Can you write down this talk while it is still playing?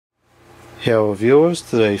Hello viewers,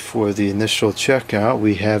 today for the initial checkout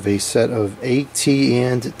we have a set of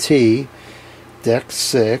AT&T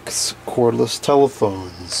DECT cordless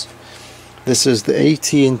telephones. This is the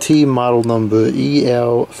AT&T model number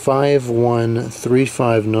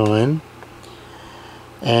EL51359,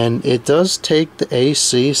 and it does take the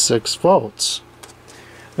AC 6 volts,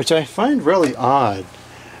 which I find really odd.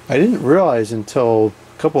 I didn't realize until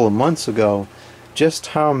a couple of months ago just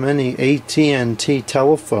how many AT&T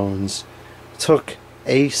telephones took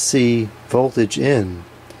AC voltage in.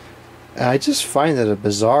 I just find that a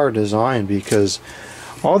bizarre design, because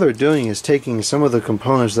all they're doing is taking some of the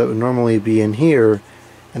components that would normally be in here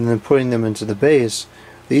and then putting them into the base.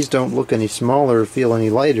 These don't look any smaller or feel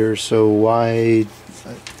any lighter, so why?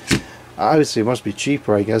 Obviously it must be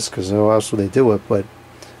cheaper, I guess, because how else would they do it, but I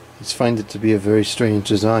just find it to be a very strange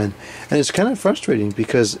design. And it's kind of frustrating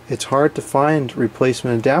because it's hard to find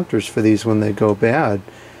replacement adapters for these when they go bad,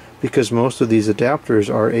 because most of these adapters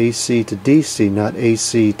are AC to DC, not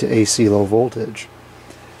AC to AC low voltage.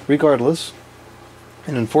 Regardless,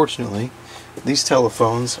 and unfortunately, these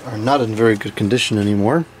telephones are not in very good condition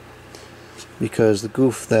anymore, because the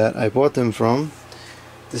goof that I bought them from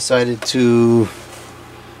decided to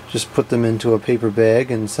just put them into a paper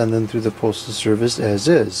bag and send them through the postal service as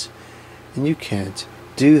is. And you can't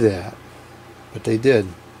do that, but they did.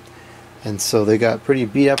 And so they got pretty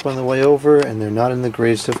beat up on the way over, and they're not in the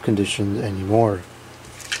greatest of conditions anymore.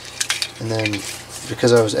 And then,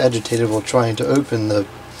 because I was agitated while trying to open the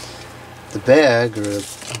bag, or a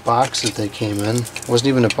box that they came in, it wasn't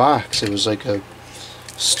even a box, it was like a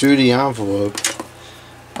sturdy envelope,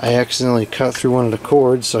 I accidentally cut through one of the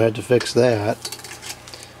cords, so I had to fix that.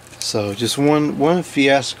 So just one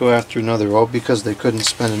fiasco after another, all because they couldn't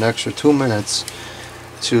spend an extra 2 minutes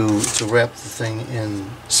to wrap the thing in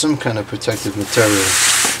some kind of protective material.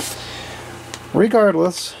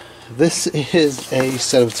 Regardless, this is a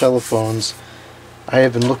set of telephones I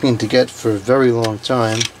have been looking to get for a very long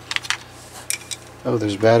time. Oh,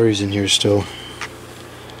 there's batteries in here still.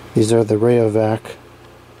 These are the Rayovac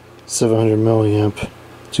 700 milliamp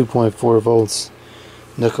 2.4 volts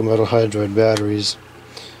nickel metal hydride batteries.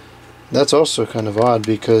 That's also kind of odd,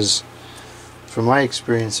 because from my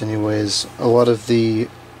experience anyways, a lot of the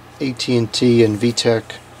AT&T and VTech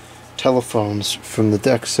telephones from the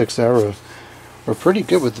DECT 6 era were pretty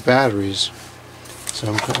good with the batteries.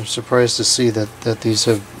 So I'm surprised to see that these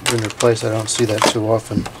have been replaced. I don't see that too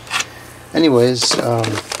often. Anyways,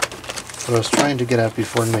 what I was trying to get at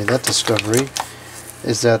before I made that discovery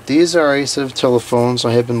is that these are a set of telephones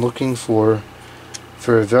I have been looking for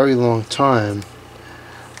a very long time.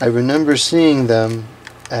 I remember seeing them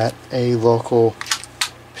at a local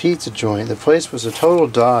pizza joint. The place was a total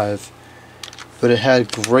dive, but it had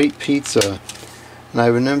great pizza. And I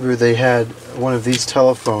remember they had one of these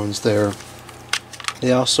telephones there.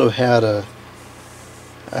 They also had a,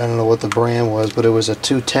 I don't know what the brand was, but it was a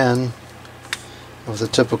 210 with a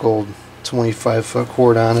typical 25-foot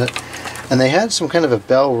cord on it. And they had some kind of a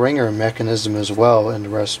bell ringer mechanism as well in the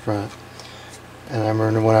restaurant. And I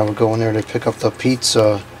remember when I would go in there to pick up the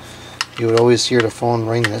pizza, you would always hear the phone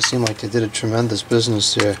ring, and it seemed like they did a tremendous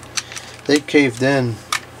business there. They caved in.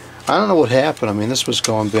 I don't know what happened. I mean, this was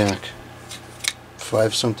going back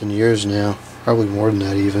 5-something years now, probably more than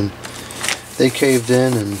that even. They caved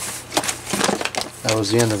in, and that was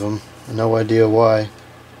the end of them. No idea why.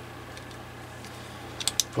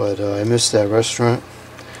 But I missed that restaurant.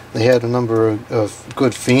 They had a number of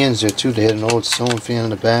good fans there too. They had an old sewing fan in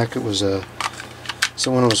the back. It was one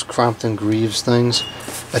of those Crompton Greaves things.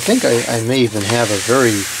 I think I may even have a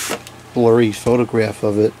very blurry photograph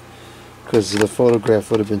of it, because the photograph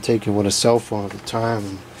would have been taken with a cell phone at the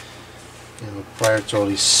time, and prior to all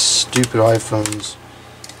these stupid iPhones,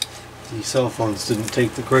 the cell phones didn't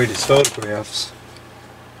take the greatest photographs.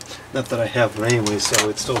 Not that I have one anyway, so I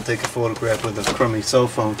would still take a photograph with a crummy cell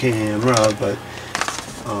phone camera, but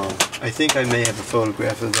I think I may have a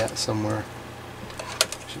photograph of that somewhere.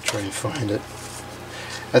 I should try and find it.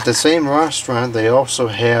 At the same restaurant, they also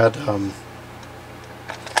had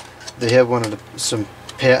some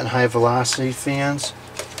patent high velocity fans.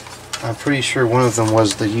 I'm pretty sure one of them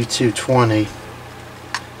was the U220,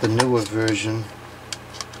 the newer version.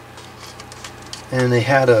 And they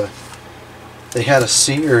had a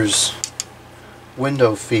Sears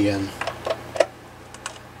window fan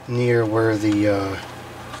near where the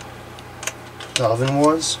oven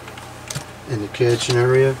was in the kitchen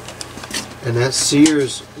area. And that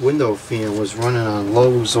Sears window fan was running on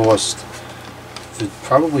low exhaust for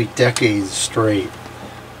probably decades straight.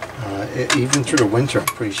 Even through the winter, I'm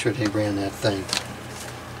pretty sure they ran that thing.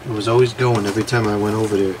 It was always going every time I went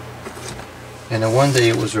over there. And then one day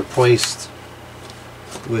it was replaced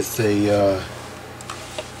with a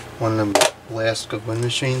one of them Alaska wind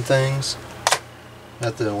machine things.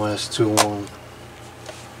 That didn't last too long.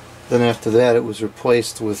 Then after that it was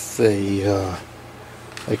replaced with a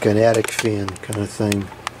like an attic fan kind of thing.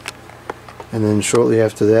 And then shortly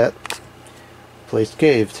after that, the place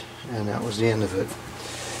caved, and that was the end of it.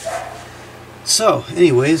 So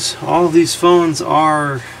anyways, all of these phones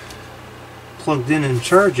are plugged in and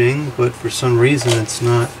charging, but for some reason it's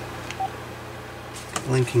not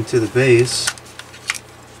linking to the base.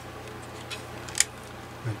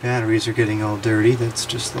 My batteries are getting all dirty. That's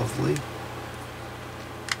just lovely.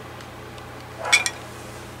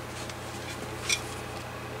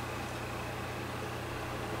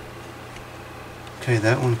 Okay,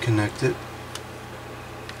 that one connected.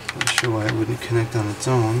 Not sure why it wouldn't connect on its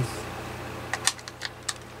own.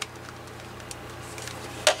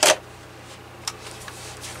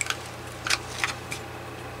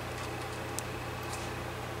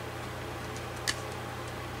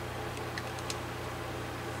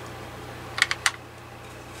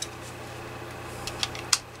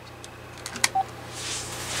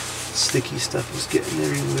 Sticky stuff is getting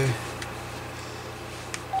everywhere.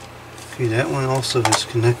 Okay, that one also has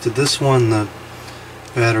connected. This one, the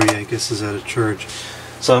battery, I guess, is out of charge.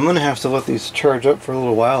 So I'm going to have to let these charge up for a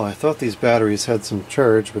little while. I thought these batteries had some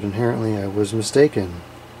charge, but inherently I was mistaken.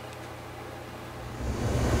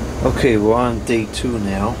 Okay, we're on day 2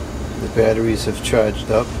 now. The batteries have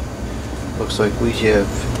charged up. Looks like we have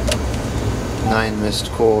 9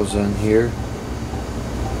 missed calls on here.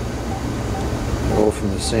 All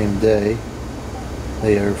from the same day.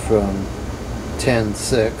 They are from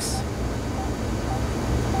 10/6,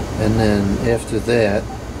 and then after that,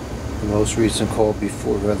 the most recent call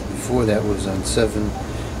before that was on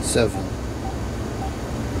 7/7.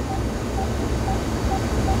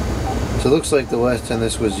 So it looks like the last time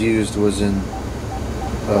this was used was in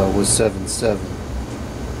was 7/7.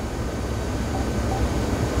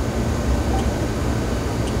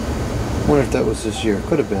 I wonder if that was this year.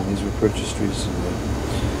 Could have been. These were purchased recently.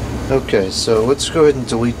 Okay, so let's go ahead and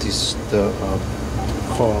delete the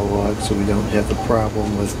call log so we don't have a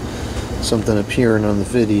problem with something appearing on the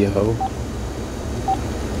video.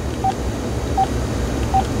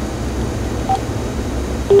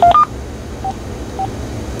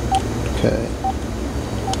 Okay.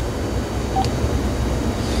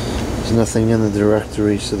 There's nothing in the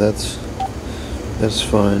directory, so that's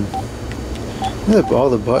fine. All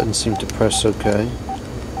the buttons seem to press okay.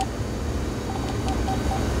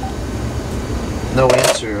 No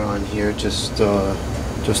answer on here, just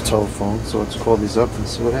telephone. So let's call these up and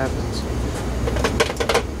see what happens.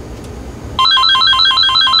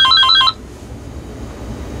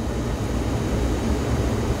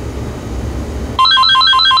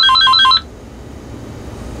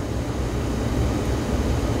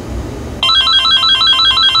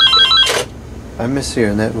 I miss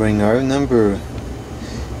hearing that ring. I remember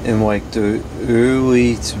in like the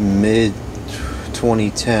early to mid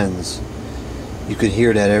 2010s, you could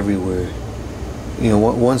hear that everywhere. You know,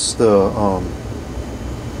 once the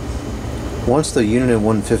Unit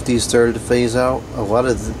 150 started to phase out, a lot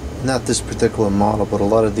of not this particular model, but a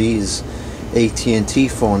lot of these AT&T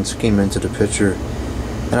phones came into the picture,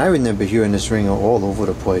 and I remember hearing this ring all over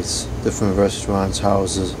the place, different restaurants,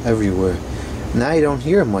 houses, everywhere. Now you don't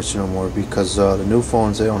hear it much no more because the new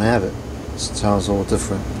phones, they don't have it. It sounds a little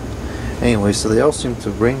different. Anyway, so they all seem to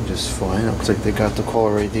ring just fine. Looks like they got the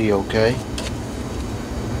caller ID okay.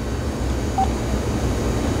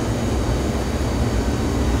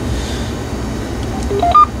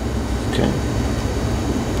 Okay.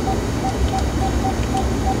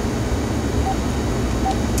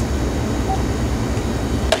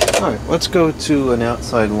 Alright, let's go to an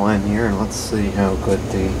outside line here and let's see how good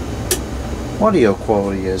the audio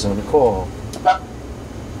quality is on the call.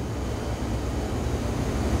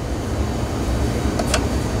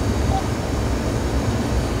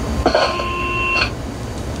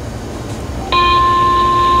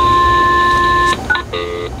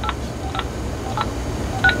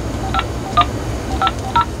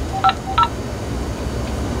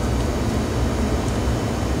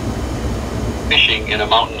 Fishing in a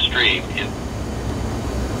mountain stream.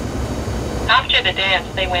 After the dance,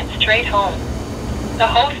 they went straight home. The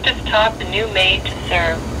hostess taught the new maid to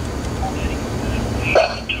serve.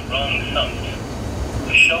 To wrong thumbs.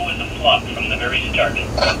 The show is a flop from the very start.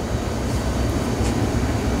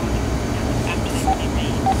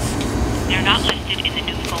 They're not listed in the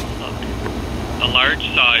new phone book. A large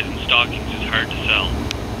size in stockings is hard to sell.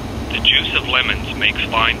 The juice of lemons makes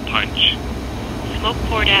fine punch. Smoke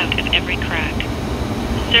poured out of every crack.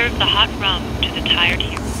 serve the hot rum to the tired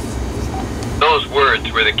hero. Those words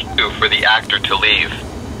were the cue for the actor to leave.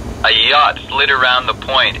 A yacht slid around the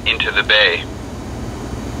point into the bay.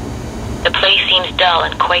 The place seems dull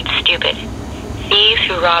and quite stupid. Thieves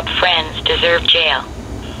who rob friends deserve jail.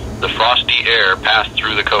 The frosty air passed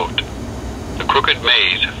through the coat. The crooked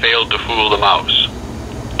maze failed to fool the mouse.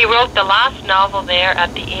 He wrote the last novel there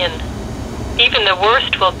at the inn. Even the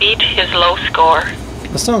worst will beat his low score.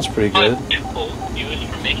 That sounds pretty good. Tool used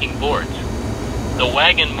for making boards. The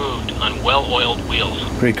wagon moved on well-oiled wheels.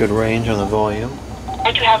 Pretty good range on the volume.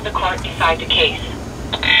 Try to have the court decide the case.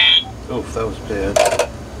 Oof, that was bad.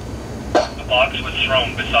 The box was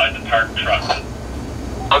thrown beside the parked truck.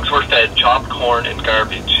 Dogs were fed chopped corn and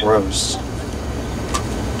garbage. Gross.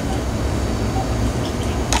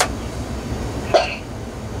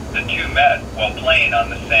 The two met while playing on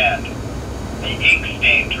the sand. The ink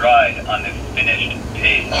stain dried on the finished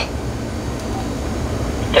page.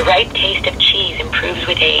 The ripe taste of cheese improves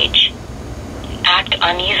with age. Act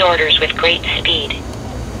on these orders with great speed.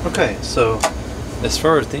 Okay, so as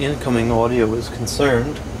far as the incoming audio is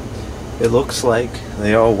concerned, it looks like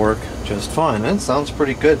they all work just fine. And it sounds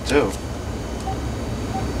pretty good too.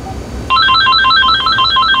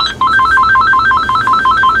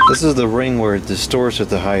 This is the ring where it distorts at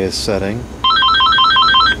the highest setting.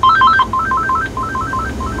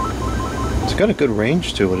 It's got a good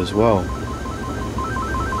range to it as well.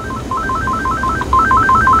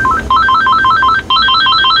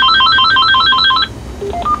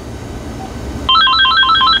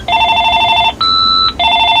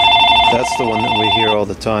 That's the one that we hear all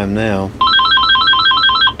the time now.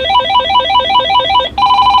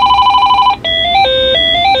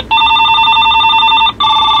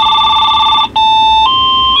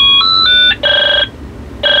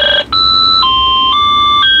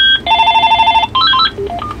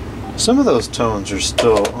 Some of those tones are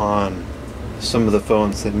still on some of the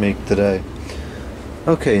phones they make today.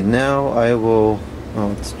 Okay, now I will... Oh,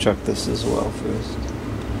 let's check this as well first.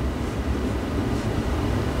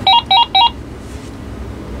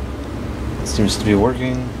 It seems to be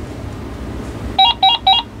working.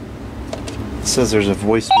 It says there's a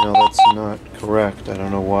voicemail. That's not correct. I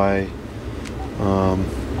don't know why.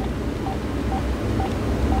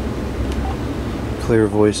 Clear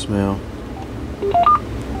voicemail.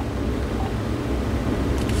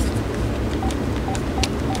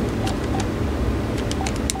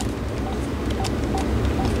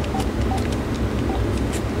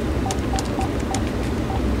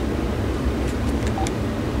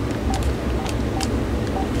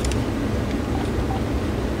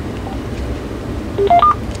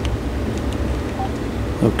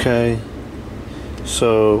 Okay,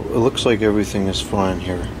 so it looks like everything is fine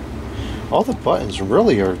here. All the buttons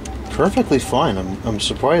really are perfectly fine. I'm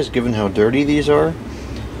surprised given how dirty these are.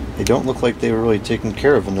 They don't look like they were really taken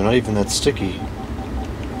care of, and they're not even that sticky.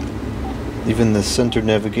 Even the center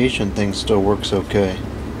navigation thing still works okay.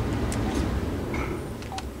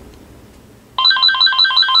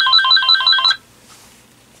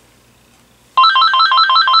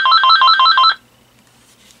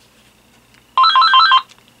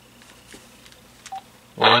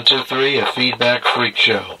 One, two, three, a feedback freak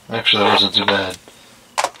show. Actually, that wasn't too bad.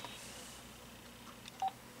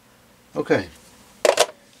 Okay.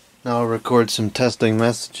 Now I'll record some testing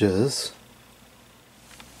messages.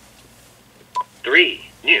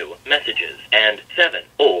 3 new messages and 7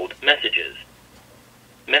 old messages.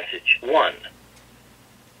 Message 1.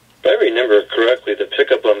 If I remember correctly, the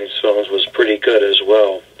pickup on these phones was pretty good as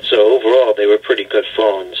well. So overall, they were pretty good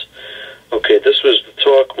phones. Okay, this was the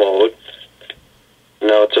talk mode.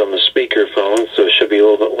 Now it's on the speaker phone, so it should be a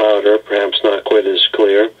little bit louder, perhaps not quite as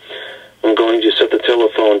clear. I'm going to set the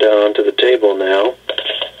telephone down to the table now.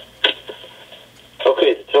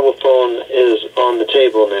 Okay, the telephone is on the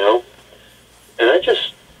table now. And I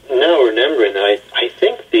just now remembering, I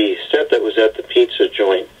think the set that was at the pizza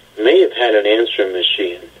joint may have had an answering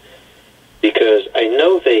machine. Because I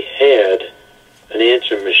know they had an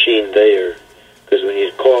answering machine there. Because when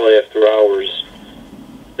you'd call after hours,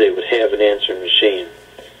 they would have an answering machine.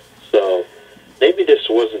 So maybe this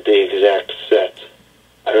wasn't the exact set.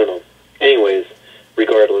 I don't know. Anyways,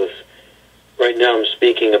 regardless, right now I'm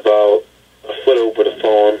speaking about a foot over the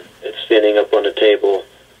phone. It's standing up on the table.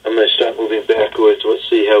 I'm going to start moving backwards. Let's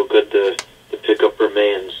see how good the pickup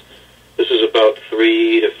remains. This is about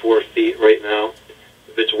 3 to 4 feet right now.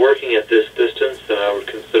 If it's working at this distance, then I would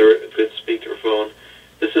consider it a good speakerphone.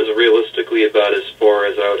 This is realistically about as far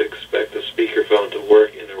as I would expect a speakerphone to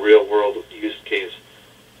work in a real-world use case.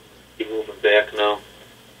 Keep moving back now.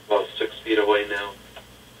 About 6 feet away now.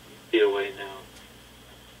 8 feet away now.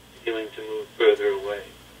 Beginning to move further away.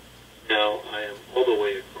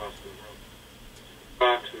 across the room.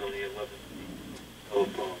 Approximately 11 feet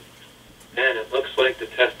telephone. And it looks like the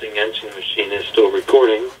testing answering machine is still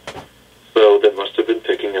recording, so that must have been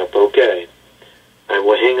picking up okay. I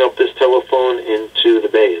will hang up this telephone into the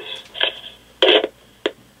base.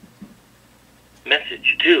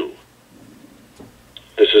 Message 2.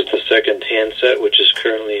 This is the second handset, which is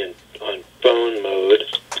currently on phone mode.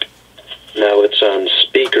 Now it's on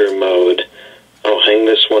speaker mode. I'll hang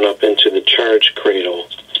this one up into the charge cradle.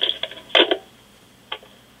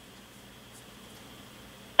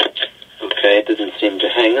 Okay, it didn't seem to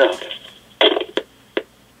hang up.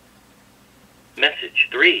 Message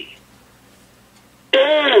 3.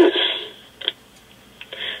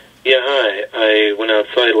 Yeah, hi. I went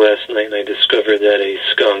outside last night and I discovered that a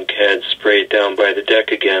skunk had sprayed down by the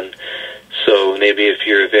deck again. So maybe if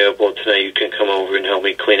you're available tonight, you can come over and help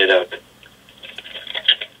me clean it up.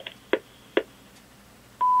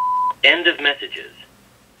 End of messages.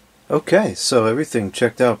 Okay, so everything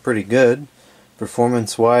checked out pretty good.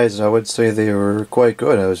 Performance-wise, I would say they were quite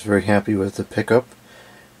good. I was very happy with the pickup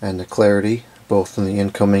and the clarity, both on the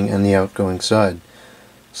incoming and the outgoing side.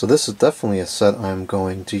 So this is definitely a set I'm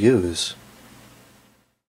going to use.